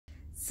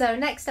So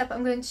next up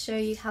I'm going to show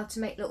you how to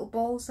make little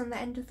balls on the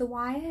end of the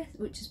wire,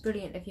 which is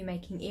brilliant if you're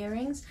making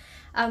earrings.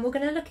 We're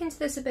going to look into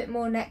this a bit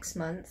more next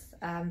month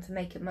for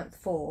Make It Month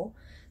 4,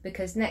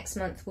 because next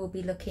month we'll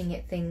be looking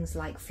at things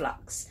like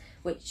flux,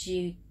 which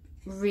you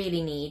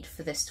really need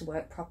for this to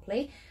work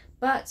properly.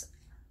 But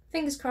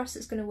fingers crossed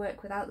it's going to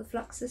work without the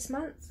flux this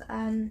month.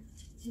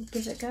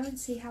 Give it a go and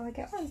see how I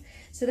get on.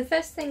 So the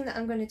first thing that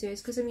I'm going to do is,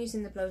 because I'm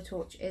using the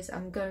blowtorch, is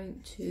I'm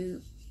going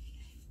to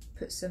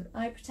put some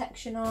eye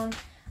protection on,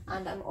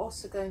 and I'm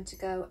also going to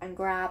go and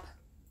grab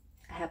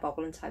a hair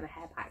bobble and tie my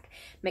hair back.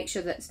 Make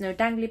sure that there's no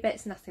dangly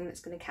bits, nothing that's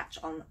going to catch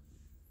on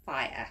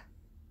fire.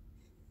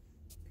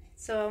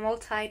 So I'm all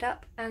tied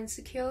up and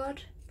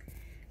secured,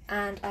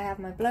 and I have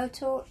my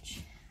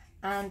blowtorch,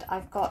 and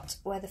I've got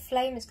where the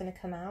flame is going to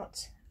come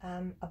out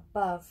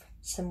above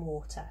some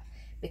water,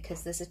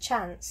 because there's a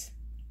chance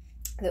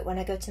that when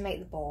I go to make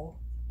the ball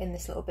in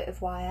this little bit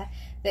of wire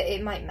that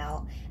it might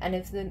melt, and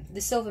if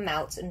the silver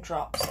melts and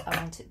drops, I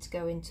want it to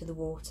go into the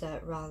water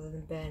rather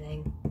than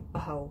burning a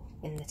hole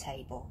in the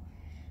table.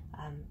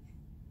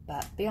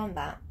 But beyond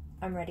that,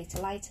 I'm ready to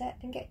light it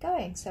and get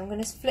going. So I'm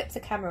going to flip the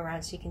camera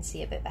around so you can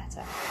see a bit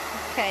better.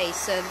 Okay,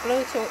 so the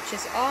blowtorch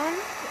is on,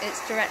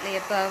 it's directly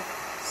above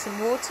some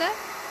water,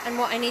 and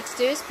what I need to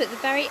do is put the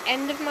very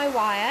end of my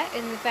wire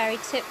in the very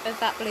tip of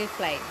that blue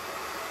flame.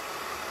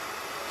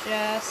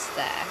 Just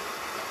there.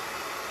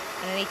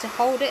 And I need to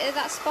hold it at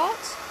that spot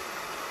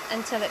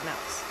until it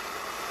melts.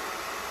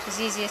 Which is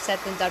easier said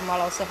than done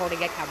while also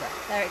holding a camera.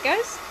 There it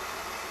goes.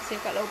 So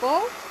you've got a little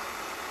ball.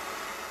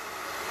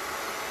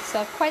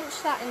 So I've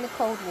quenched that in the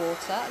cold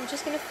water. I'm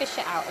just going to fish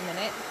it out a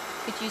minute.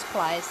 You could use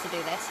pliers to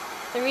do this.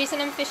 The reason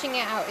I'm fishing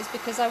it out is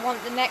because I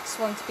want the next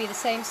one to be the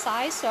same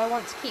size, so I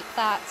want to keep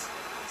that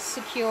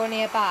secure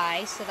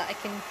nearby so that I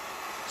can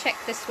check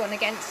this one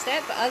against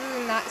it, but other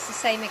than that it's the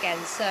same again.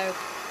 So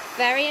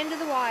very end of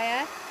the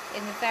wire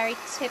in the very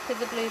tip of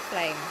the blue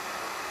flame.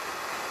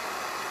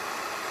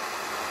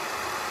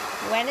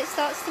 When it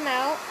starts to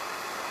melt,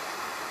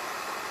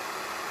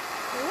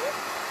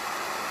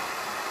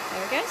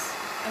 there it goes.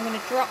 I'm going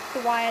to drop the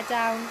wire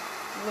down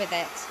with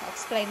it. I'll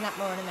explain that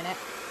more in a minute.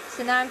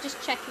 So now I'm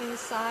just checking the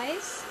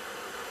size.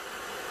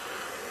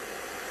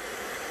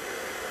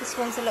 This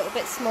one's a little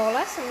bit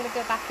smaller, so I'm going to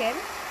go back in.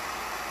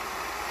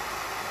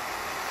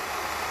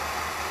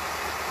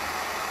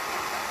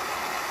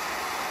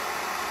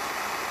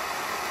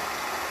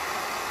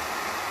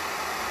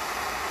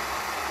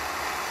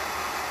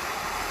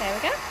 There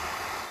we go.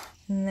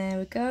 And there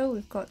we go,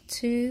 we've got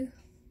 2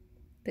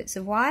 bits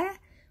of wire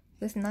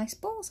with nice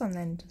balls on the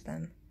end of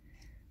them,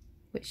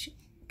 which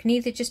can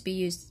either just be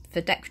used for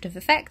decorative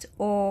effect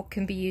or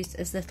can be used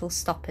as little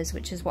stoppers,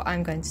 which is what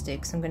I'm going to do,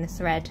 because I'm going to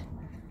thread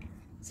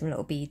some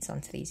little beads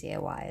onto these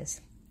ear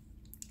wires.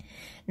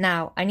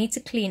 Now I need to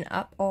clean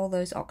up all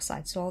those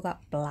oxides, so all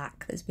that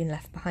black that's been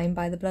left behind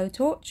by the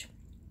blowtorch,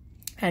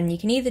 and you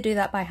can either do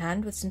that by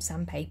hand with some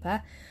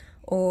sandpaper,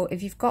 or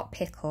if you've got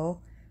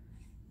pickle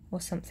or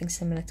something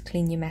similar to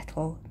clean your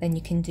metal, then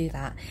you can do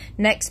that.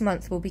 Next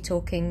month we'll be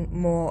talking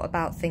more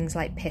about things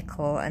like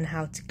pickle and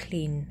how to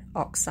clean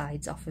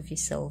oxides off of your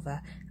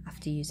silver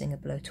after using a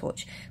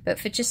blowtorch. But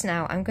for just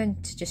now, I'm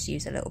going to just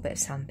use a little bit of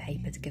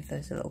sandpaper to give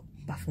those a little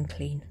buff and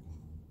clean.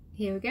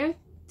 Here we go,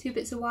 2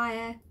 bits of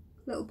wire,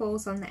 little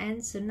balls on the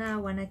end. So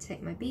now when I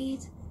take my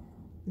bead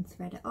and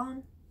thread it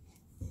on,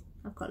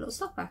 I've got a little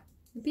stopper.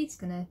 The bead's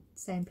gonna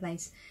stay in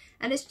place.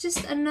 And it's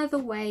just another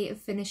way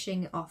of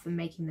finishing it off and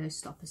making those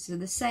stoppers. So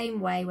the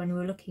same way when we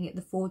were looking at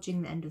the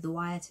forging the end of the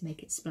wire to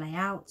make it splay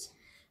out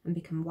and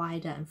become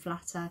wider and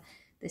flatter,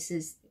 this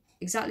is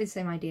exactly the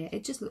same idea.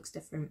 It just looks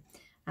different.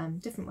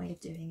 Different way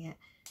of doing it.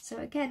 So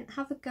again,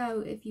 have a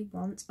go if you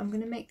want. I'm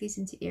going to make these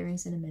into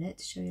earrings in a minute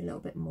to show you a little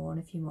bit more and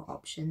a few more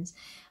options.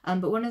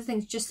 But one of the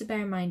things just to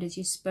bear in mind is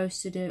you're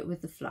supposed to do it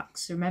with the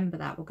flux. So remember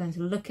that. We're going to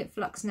look at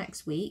flux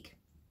next week.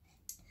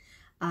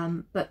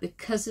 But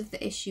because of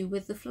the issue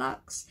with the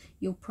flux,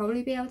 you'll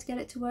probably be able to get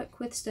it to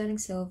work with sterling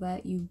silver.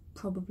 You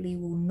probably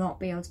will not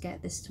be able to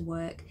get this to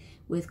work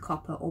with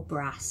copper or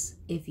brass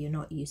if you're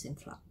not using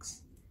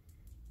flux.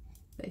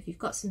 But if you've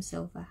got some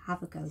silver,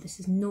 have a go. This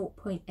is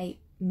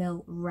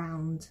 0.8mm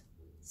round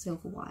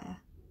silver wire.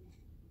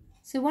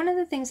 So one of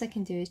the things I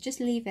can do is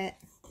just leave it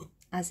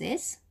as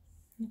is.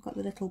 I've got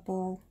the little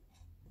ball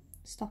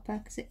stopper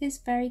because it is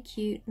very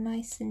cute,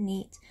 nice and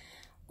neat.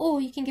 Or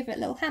you can give it a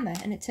little hammer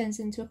and it turns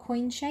into a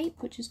coin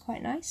shape, which is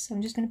quite nice. So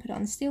I'm just going to put it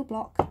on the steel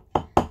block,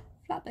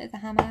 flat bit of the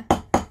hammer.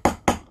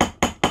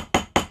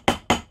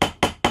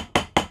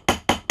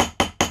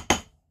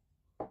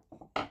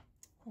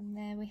 And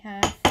there we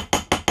have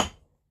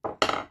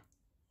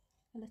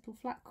a little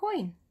flat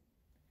coin.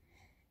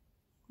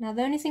 Now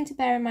the only thing to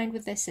bear in mind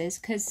with this is,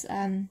 because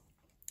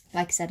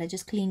like I said, I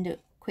just cleaned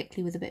it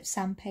quickly with a bit of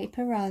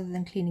sandpaper rather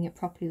than cleaning it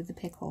properly with the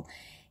pickle.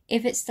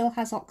 If it still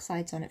has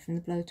oxides on it from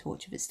the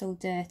blowtorch, if it's still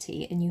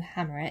dirty and you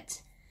hammer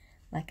it,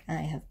 like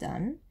I have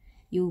done,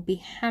 you will be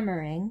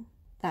hammering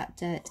that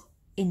dirt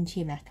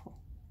into your metal,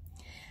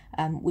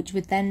 which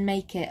would then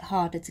make it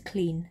harder to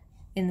clean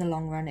in the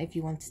long run if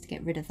you wanted to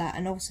get rid of that.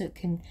 And also it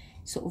can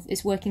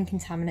it's working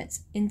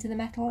contaminants into the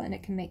metal, and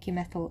it can make your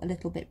metal a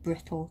little bit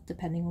brittle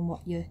depending on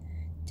what you're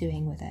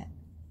doing with it.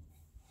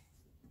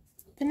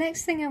 The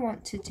next thing I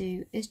want to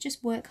do is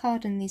just work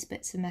hard on these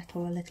bits of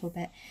metal a little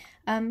bit,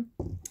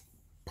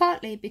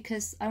 partly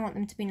because I want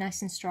them to be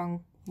nice and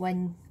strong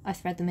when I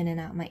thread them in and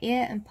out of my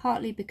ear, and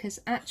partly because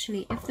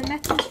actually if the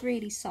metal's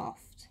really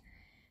soft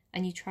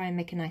and you try and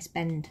make a nice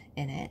bend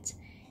in it,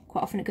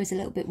 quite often it goes a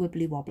little bit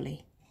wibbly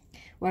wobbly.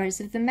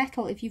 Whereas if the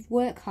metal, if you've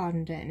work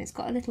hardened it and it's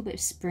got a little bit of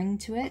spring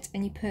to it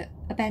and you put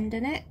a bend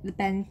in it, the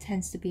bend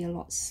tends to be a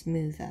lot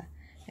smoother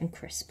and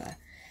crisper.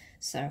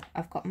 So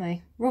I've got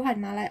my rawhide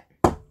mallet,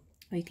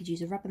 or you could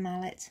use a rubber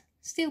mallet,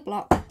 steel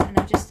block, and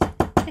I'm just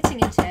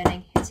hitting and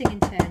turning, hitting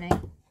and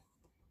turning.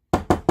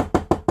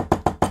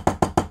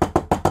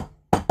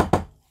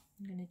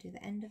 I'm going to do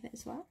the end of it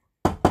as well.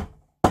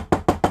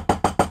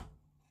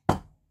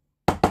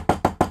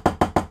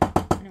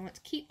 And I want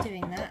to keep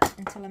doing that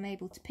until I'm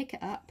able to pick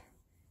it up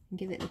and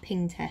give it the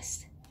ping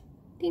test.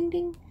 Ding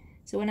ding.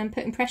 So when I'm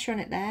putting pressure on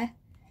it there,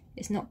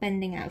 it's not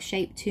bending out of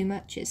shape too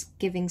much, it's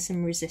giving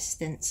some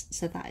resistance,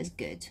 so that is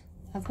good.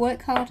 I've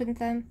work hardened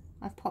them,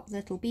 I've popped the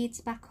little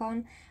beads back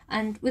on,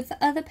 and with the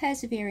other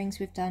pairs of earrings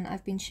we've done,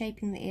 I've been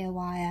shaping the ear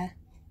wire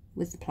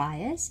with the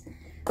pliers.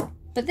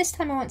 But this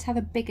time I want to have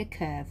a bigger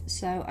curve,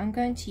 so I'm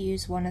going to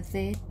use one of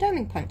the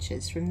doming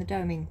punches from the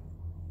doming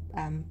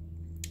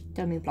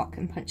block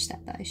and punch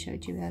set that I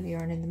showed you earlier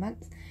on in the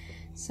month.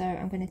 So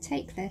I'm going to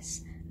take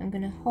this, I'm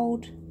going to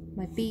hold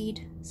my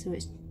bead so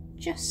it's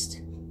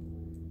just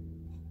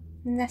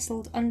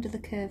nestled under the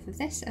curve of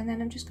this, and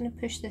then I'm just going to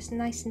push this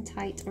nice and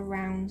tight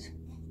around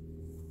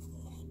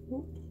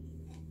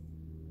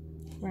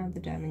the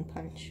doming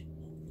punch,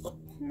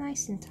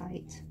 nice and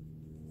tight.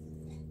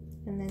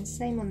 And then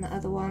same on the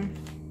other one,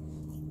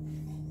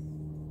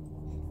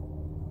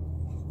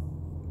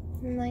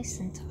 nice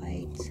and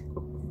tight.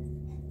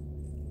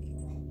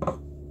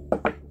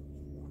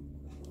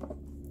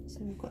 So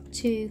we've got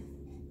two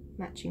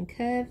matching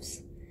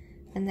curves,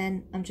 and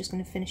then I'm just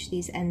going to finish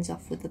these ends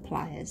off with the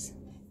pliers.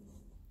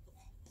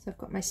 So I've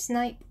got my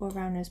snipe or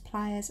round nose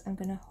pliers. I'm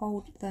going to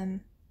hold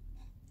them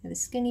at the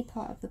skinny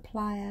part of the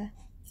plier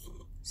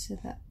so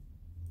that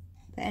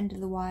the end of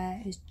the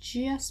wire is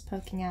just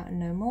poking out and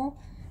no more.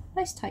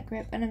 Nice tight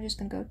grip, and I'm just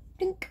going to go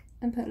dink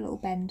and put a little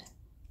bend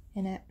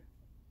in it.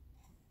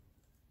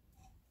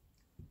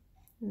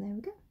 And there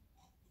we go.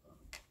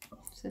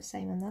 So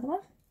same on the other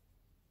one.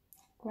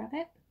 Grab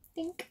it,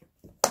 dink,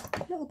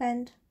 little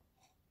bend,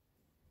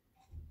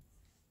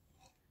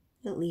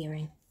 little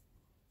earring.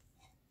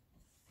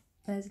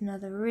 There's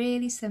another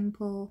really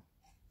simple,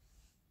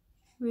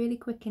 really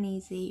quick and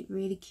easy,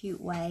 really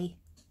cute way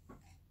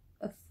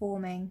of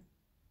forming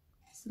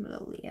some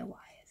little ear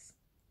wires.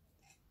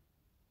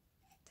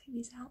 Take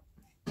these out.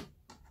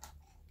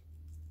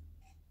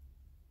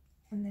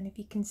 And then if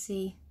you can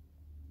see,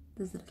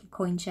 there's a little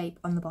coin shape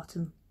on the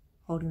bottom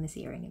holding this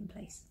earring in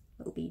place,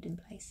 little bead in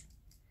place.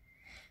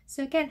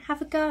 So again,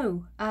 have a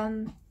go.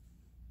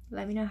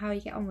 Let me know how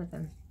you get on with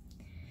them.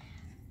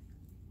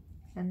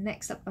 And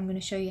next up, I'm going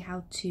to show you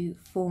how to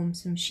form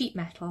some sheet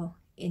metal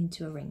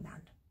into a ring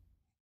band.